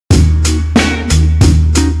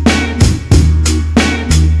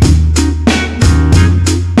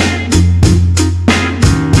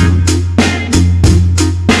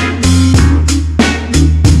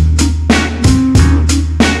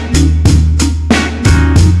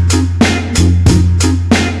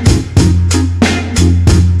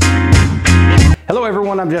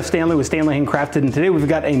Jeff Standley with Standley Handcrafted, and today we've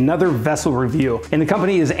got another vessel review. And the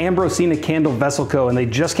company is Ambrosina Candle Vessel Co, and they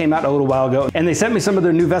just came out a little while ago. And they sent me some of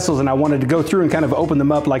their new vessels, and I wanted to go through and kind of open them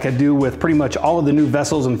up like I do with pretty much all of the new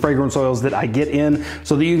vessels and fragrance oils that I get in,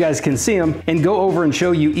 so that you guys can see them and go over and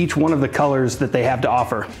show you each one of the colors that they have to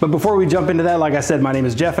offer. But before we jump into that, like I said, my name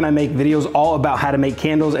is Jeff and I make videos all about how to make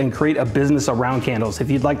candles and create a business around candles. If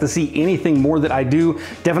you'd like to see anything more that I do,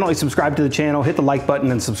 definitely subscribe to the channel, hit the like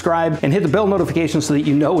button and subscribe, and hit the bell notification so that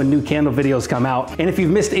you know when new candle videos come out. And if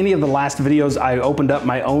you've missed any of the last videos, I opened up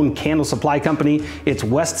my own candle supply company. It's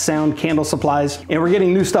West Sound Candle Supplies, and we're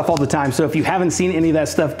getting new stuff all the time. So if you haven't seen any of that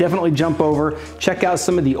stuff, definitely jump over, check out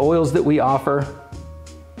some of the oils that we offer.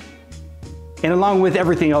 And along with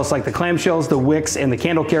everything else like the clamshells, the wicks, and the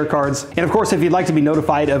candle care cards. And of course, if you'd like to be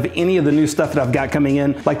notified of any of the new stuff that I've got coming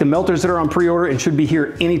in, like the melters that are on pre-order and should be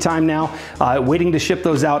here anytime now, waiting to ship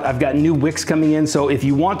those out. I've got new wicks coming in, so if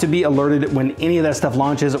you want to be alerted when any of that stuff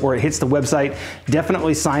launches or it hits the website,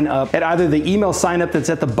 definitely sign up at either the email sign up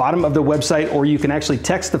that's at the bottom of the website, or you can actually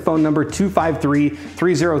text the phone number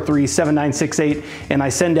 253-303-7968, and I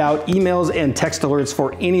send out emails and text alerts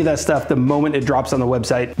for any of that stuff the moment it drops on the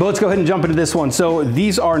website. But let's go ahead and jump into this one. So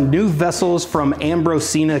these are new vessels from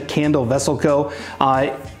Ambrosina Candle Vessel Co.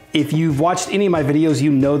 If you've watched any of my videos,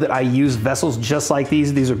 you know that I use vessels just like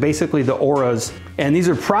these. These are basically the auras, and these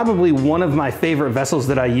are probably one of my favorite vessels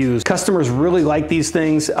that I use. Customers really like these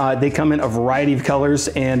things. They come in a variety of colors,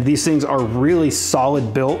 and these things are really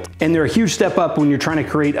solid built, and they're a huge step up when you're trying to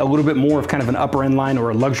create a little bit more of kind of an upper end line or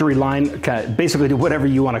a luxury line, basically to whatever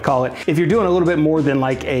you want to call it. If you're doing a little bit more than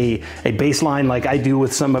like a baseline like I do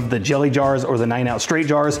with some of the jelly jars or the 9-ounce straight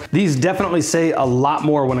jars, these definitely say a lot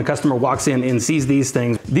more when a customer walks in and sees these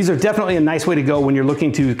things. These are definitely a nice way to go when you're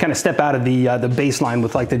looking to kind of step out of the baseline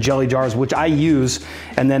with like the jelly jars, which I use,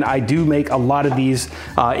 and then I do make a lot of these.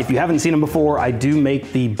 If you haven't seen them before, I do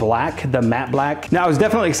make the black, the matte black. Now I was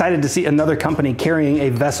definitely excited to see another company carrying a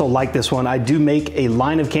vessel like this one. I do make a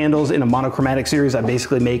line of candles in a monochromatic series. I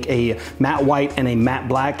basically make a matte white and a matte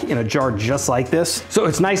black in a jar just like this. So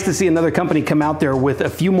it's nice to see another company come out there with a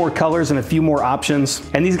few more colors and a few more options.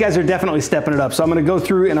 And these guys are definitely stepping it up. So I'm gonna go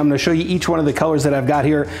through and I'm gonna show you each one of the colors that I've got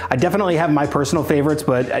here. I definitely have my personal favorites,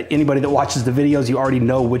 but anybody that watches the videos, you already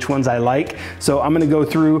know which ones I like. So I'm gonna go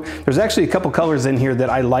through. There's actually a couple colors in here that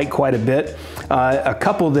I like quite a bit. A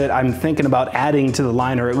couple that I'm thinking about adding to the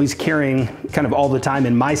line, or at least carrying kind of all the time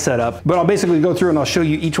in my setup. But I'll basically go through and I'll show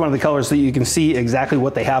you each one of the colors so you can see exactly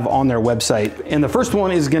what they have on their website. And the first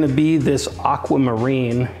one is gonna be this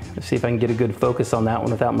aquamarine. Let's see if I can get a good focus on that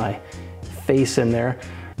one without my face in there.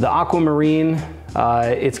 The aquamarine,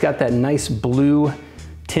 it's got that nice blue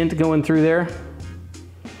tint going through there.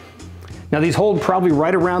 Now these hold probably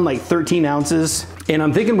right around like 13 ounces. And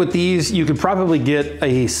I'm thinking with these, you could probably get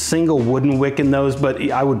a single wooden wick in those, but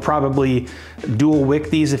I would probably dual wick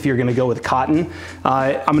these if you're gonna go with cotton.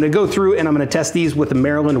 I'm gonna go through and I'm gonna test these with the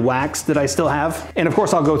Maryland wax that I still have. And of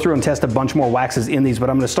course I'll go through and test a bunch more waxes in these, but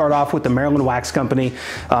I'm gonna start off with the Maryland Wax Company.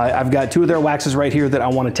 I've got 2 of their waxes right here that I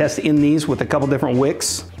wanna test in these with a couple different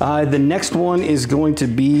wicks. The next one is going to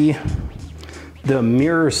be the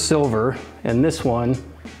Mirror Silver, and this one,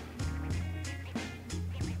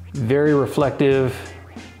 very reflective,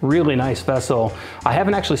 really nice vessel. I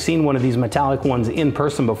haven't actually seen one of these metallic ones in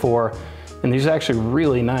person before, and these are actually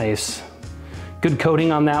really nice. Good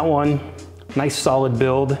coating on that one, nice solid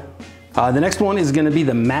build. The next one is gonna be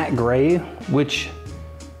the matte gray, which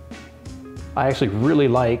I actually really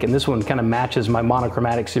like, and this one kind of matches my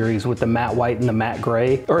monochromatic series with the matte white and the matte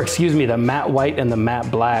gray, or excuse me, the matte white and the matte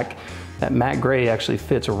black. That matte gray actually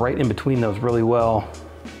fits right in between those really well.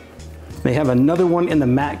 They have another one in the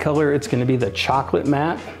matte color. It's gonna be the chocolate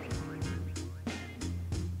matte.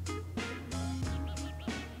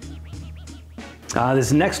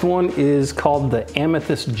 This next one is called the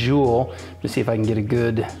Amethyst Jewel. Let's see if I can get a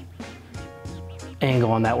good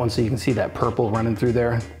angle on that one so you can see that purple running through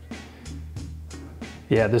there.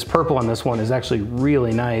 Yeah, this purple on this one is actually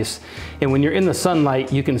really nice. And when you're in the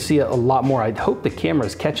sunlight, you can see it a lot more. I hope the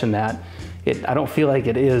camera's catching that. I don't feel like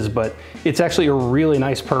it is, but it's actually a really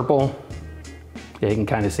nice purple. Yeah, you can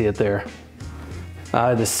kind of see it there.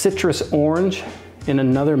 The citrus orange in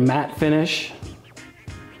another matte finish.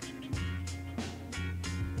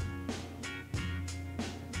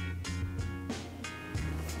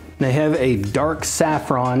 They have a dark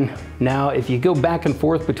saffron. Now, if you go back and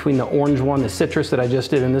forth between the orange one, the citrus that I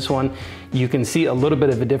just did, and this one, you can see a little bit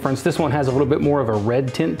of a difference. This one has a little bit more of a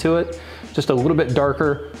red tint to it, just a little bit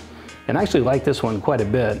darker. And I actually like this one quite a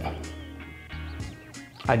bit.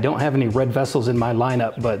 I don't have any red vessels in my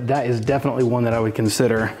lineup, but that is definitely one that I would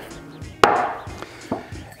consider.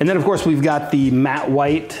 And then of course we've got the matte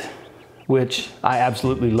white, which I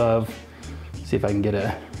absolutely love. Let's see if I can get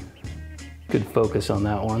a good focus on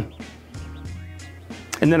that one.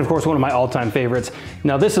 And then of course one of my all-time favorites.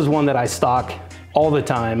 Now this is one that I stock all the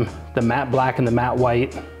time, the matte black and the matte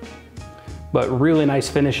white, but really nice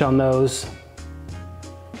finish on those.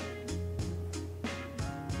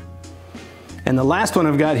 And the last one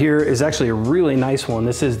I've got here is actually a really nice one.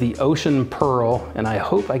 This is the Ocean Pearl, and I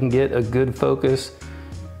hope I can get a good focus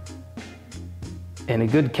and a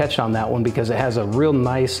good catch on that one because it has a real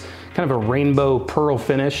nice kind of a rainbow pearl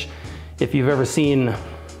finish. If you've ever seen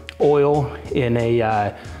oil in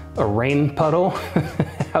a rain puddle,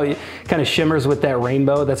 how it kind of shimmers with that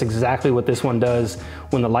rainbow, that's exactly what this one does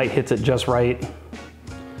when the light hits it just right.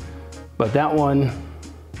 But that one,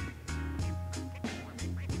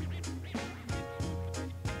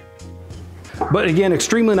 but again,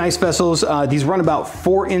 extremely nice vessels. These run about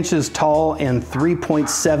 4 inches tall and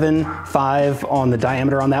 3.75 on the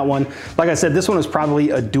diameter on that one. Like I said, this one is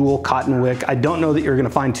probably a dual cotton wick. I don't know that you're gonna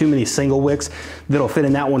find too many single wicks that'll fit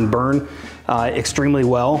in that one burn extremely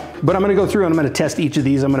well. But I'm gonna go through and I'm gonna test each of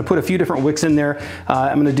these. I'm gonna put a few different wicks in there.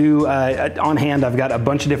 I'm gonna do, on hand, I've got a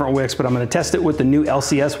bunch of different wicks, but I'm gonna test it with the new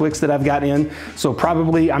LCS wicks that I've got in. So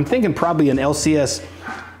probably, I'm thinking probably an LCS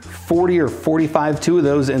 40 or 45, 2 of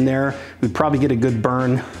those in there, we'd probably get a good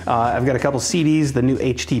burn. I've got a couple CDs, the new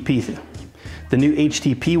HTP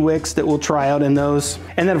wicks that we'll try out in those.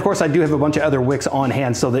 And then of course I do have a bunch of other wicks on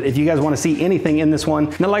hand so that if you guys want to see anything in this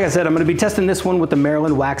one. Now like I said, I'm going to be testing this one with the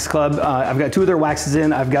Maryland Wax Club. I've got 2 of their waxes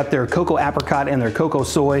in. I've got their cocoa apricot and their cocoa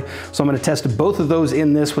soy. So I'm going to test both of those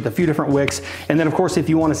in this with a few different wicks. And then of course if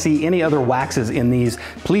you want to see any other waxes in these,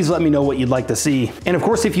 please let me know what you'd like to see. And of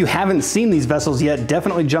course if you haven't seen these vessels yet,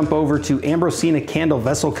 definitely jump over to Ambrosina Candle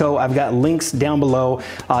Vessel Co. I've got links down below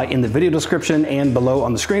in the video description and below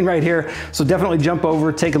on the screen right here. So definitely jump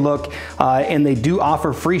over, take a look, and they do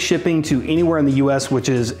offer free shipping to anywhere in the US, which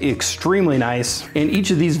is extremely nice. And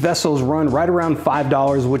each of these vessels run right around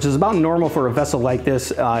 $5, which is about normal for a vessel like this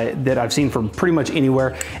that I've seen from pretty much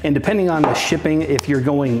anywhere. And depending on the shipping, if you're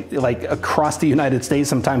going like across the United States,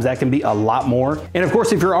 sometimes that can be a lot more. And of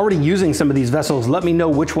course, if you're already using some of these vessels, let me know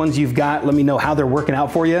which ones you've got, let me know how they're working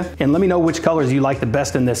out for you, and let me know which colors you like the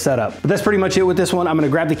best in this setup. But that's pretty much it with this one. I'm gonna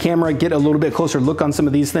grab the camera, get a little bit closer look on some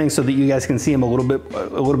of these things so that you guys can see them a little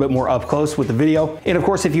bit more up close with the video. And of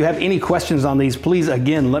course, if you have any questions on these, please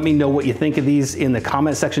again, let me know what you think of these in the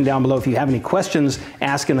comment section down below. If you have any questions,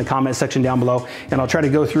 ask in the comment section down below, and I'll try to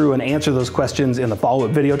go through and answer those questions in the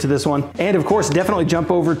follow-up video to this one. And of course, definitely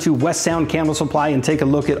jump over to West Sound Candle Supply and take a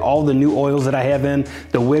look at all the new oils that I have in,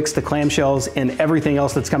 the wicks, the clamshells, and everything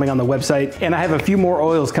else that's coming on the website. And I have a few more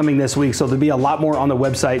oils coming this week, so there'll be a lot more on the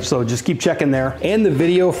website, so just keep checking there. And the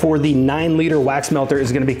video for the 9-liter wax melter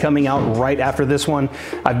is gonna be coming out right after this one.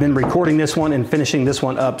 I've been recording this one and finishing this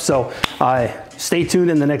one up, so stay tuned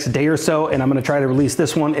in the next day or so, and I'm gonna try to release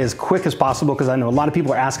this one as quick as possible because I know a lot of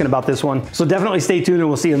people are asking about this one. So definitely stay tuned and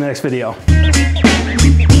we'll see you in the next video.